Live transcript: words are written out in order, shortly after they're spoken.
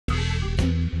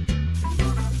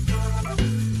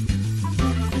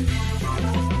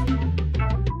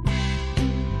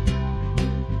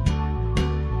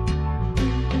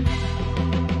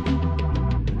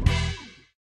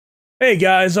Hey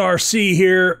guys, RC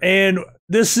here, and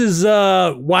this is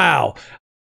wow.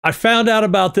 I found out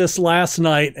about this last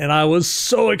night and I was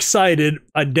so excited.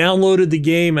 I downloaded the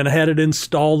game and had it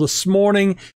installed this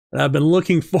morning, and I've been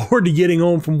looking forward to getting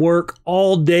home from work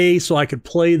all day so I could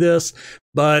play this.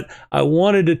 But I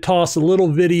wanted to toss a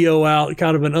little video out,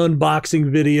 kind of an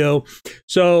unboxing video.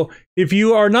 So if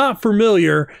you are not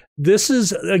familiar, this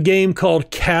is a game called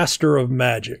Caster of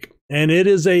Magic. And it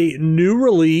is a new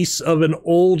release of an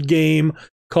old game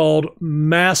called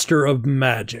Master of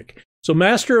Magic. So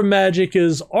Master of Magic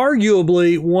is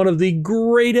arguably one of the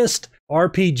greatest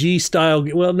RPG style,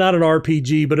 well, not an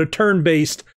RPG, but a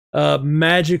turn-based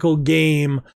magical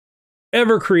game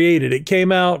ever created. It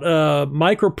came out,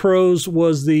 Microprose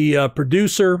was the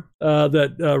producer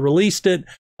that released it,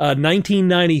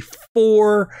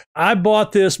 1994. I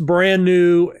bought this brand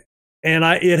new, and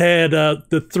it had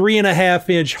the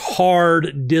 3.5-inch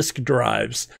hard disk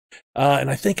drives. And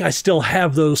I think I still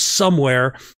have those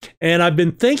somewhere. And I've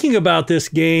been thinking about this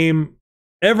game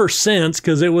ever since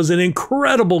because it was an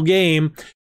incredible game.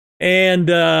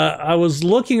 And I was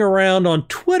looking around on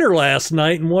Twitter last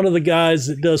night, and one of the guys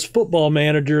that does Football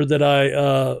Manager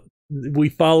that we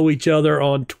follow each other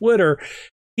on Twitter,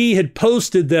 he had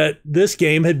posted that this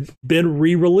game had been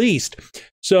re-released.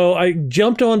 So I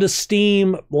jumped onto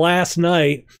Steam last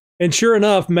night, and sure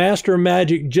enough, Master of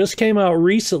Magic just came out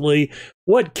recently.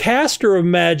 What Caster of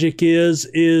Magic is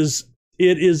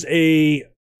it is a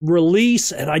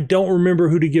release, and I don't remember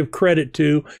who to give credit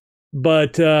to,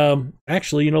 but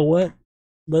actually, you know what?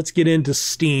 Let's get into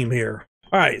Steam here.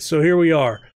 All right, so here we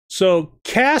are. So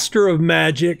Caster of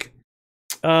Magic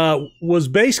was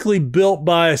basically built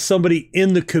by somebody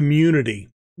in the community.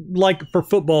 Like for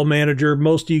Football Manager,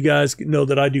 most of you guys know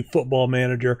that I do Football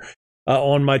Manager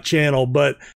on my channel.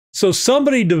 But so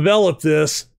somebody developed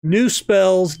this, new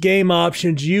spells, game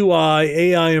options, UI,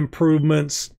 AI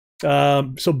improvements.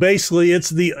 So basically,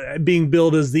 it's being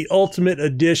built as the ultimate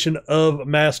edition of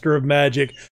Master of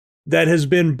Magic that has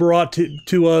been brought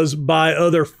to us by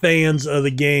other fans of the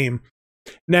game.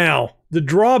 Now, the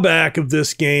drawback of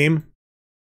this game,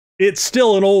 it's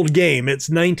still an old game. It's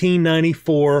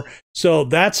 1994. So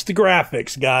that's the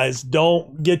graphics, guys.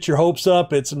 Don't get your hopes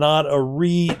up. It's not a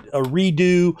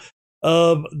redo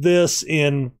of this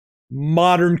in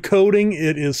modern coding.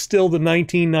 It is still the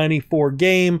 1994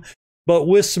 game, but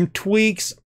with some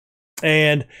tweaks.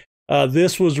 And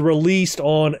this was released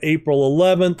on April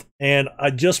 11th, and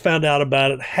I just found out about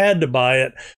it. Had to buy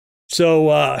it.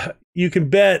 So you can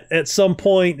bet at some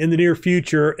point in the near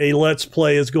future, a Let's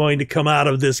Play is going to come out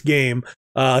of this game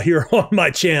here on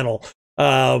my channel.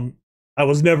 I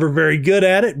was never very good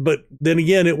at it, but then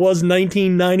again, it was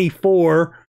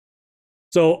 1994,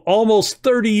 so almost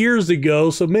 30 years ago,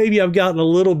 so maybe I've gotten a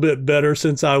little bit better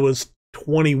since I was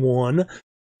 21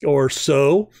 or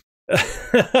so.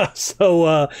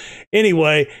 So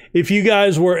anyway, if you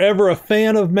guys were ever a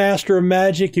fan of Master of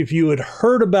Magic, if you had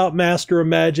heard about Master of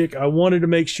Magic, I wanted to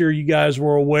make sure you guys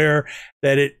were aware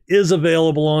that it is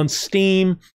available on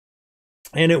Steam,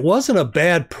 and it wasn't a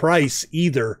bad price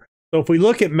either. So if we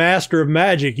look at Master of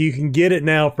Magic, you can get it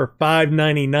now for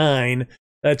 $5.99.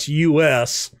 That's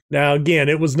US. Now again,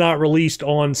 it was not released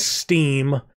on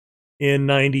Steam in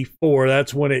 94.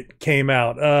 That's when it came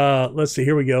out. Let's see,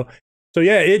 here we go. So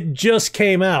yeah, it just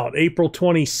came out April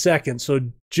 22nd. So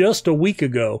just a week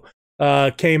ago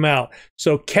came out.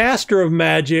 So Caster of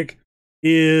Magic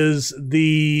is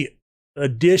the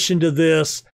addition to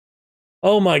this.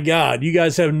 Oh my God, you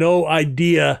guys have no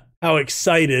idea how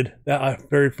excited. I'm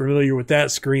very familiar with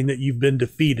that screen that you've been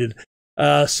defeated.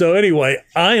 So anyway,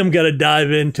 I am going to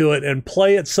dive into it and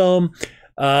play it some.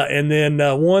 And then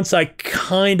once I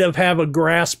kind of have a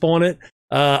grasp on it,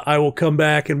 I will come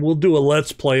back and we'll do a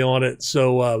Let's Play on it.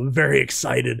 So very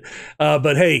excited.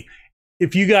 But hey,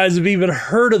 if you guys have even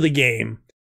heard of the game,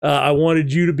 I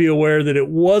wanted you to be aware that it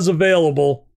was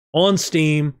available on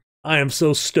Steam. I am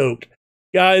so stoked.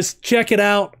 Guys, check it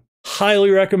out. Highly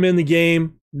recommend the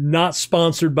game. Not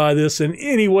sponsored by this in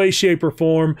any way, shape, or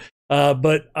form.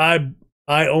 But I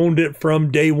owned it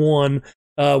from day one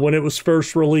when it was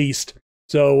first released.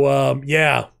 So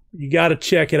yeah, you got to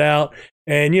check it out.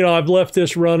 And, you know, I've left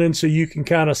this running so you can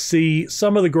kind of see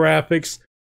some of the graphics.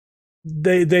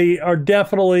 They are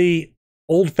definitely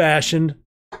old-fashioned.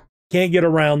 Can't get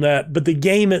around that. But the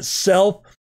game itself,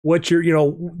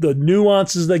 the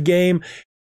nuances of the game,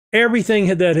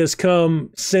 everything that has come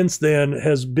since then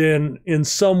has been in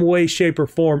some way, shape, or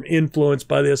form influenced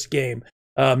by this game.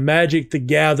 Magic the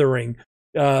Gathering,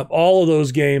 all of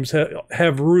those games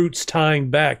have roots tying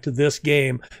back to this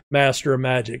game, Master of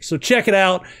Magic. So check it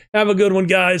out. Have a good one,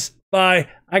 guys. Bye.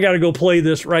 I got to go play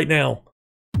this right now.